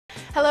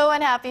Hello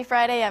and happy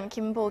Friday. I'm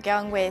Kim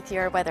Bo-gyung with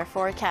your weather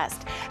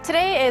forecast.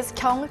 Today is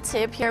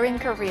Gyeongchip here in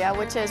Korea,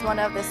 which is one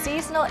of the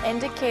seasonal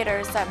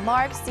indicators that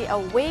marks the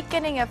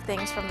awakening of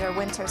things from their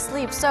winter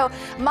sleep. So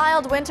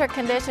mild winter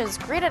conditions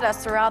greeted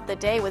us throughout the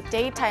day with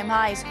daytime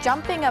highs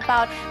jumping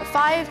about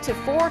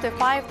 4 to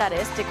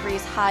 5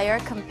 degrees higher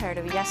compared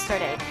to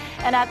yesterday.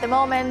 And at the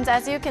moment,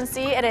 as you can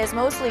see, it is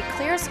mostly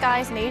clear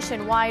skies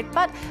nationwide,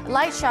 but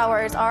light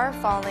showers are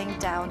falling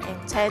down in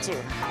Jeju.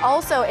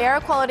 Also,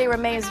 air quality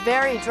remains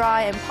very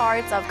dry in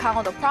parts of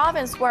Gangwon-do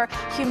Province, where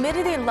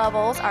humidity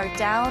levels are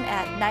down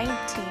at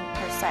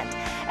 19%.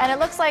 And it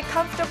looks like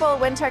comfortable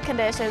winter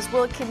conditions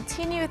will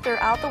continue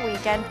throughout the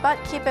weekend,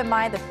 but keep in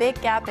mind the big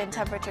gap in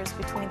temperatures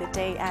between the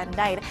day and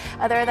night.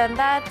 Other than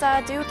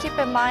that, do keep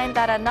in mind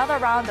that another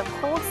round of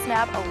cold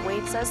snap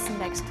awaits us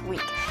next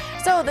week.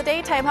 So the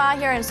daytime high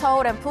here in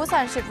Seoul and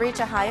Busan should reach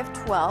a high of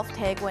 12.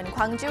 Daegu and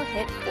Gwangju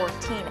hit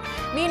 14.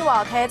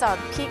 Meanwhile, Daejeon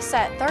peaks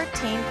at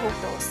 13,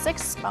 Dokdo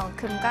 6,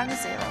 Kumgang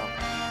 0.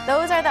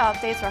 Those are the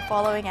updates we're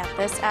following at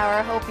this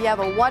hour. Hope you have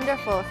a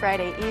wonderful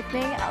Friday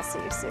evening. I'll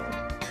see you soon.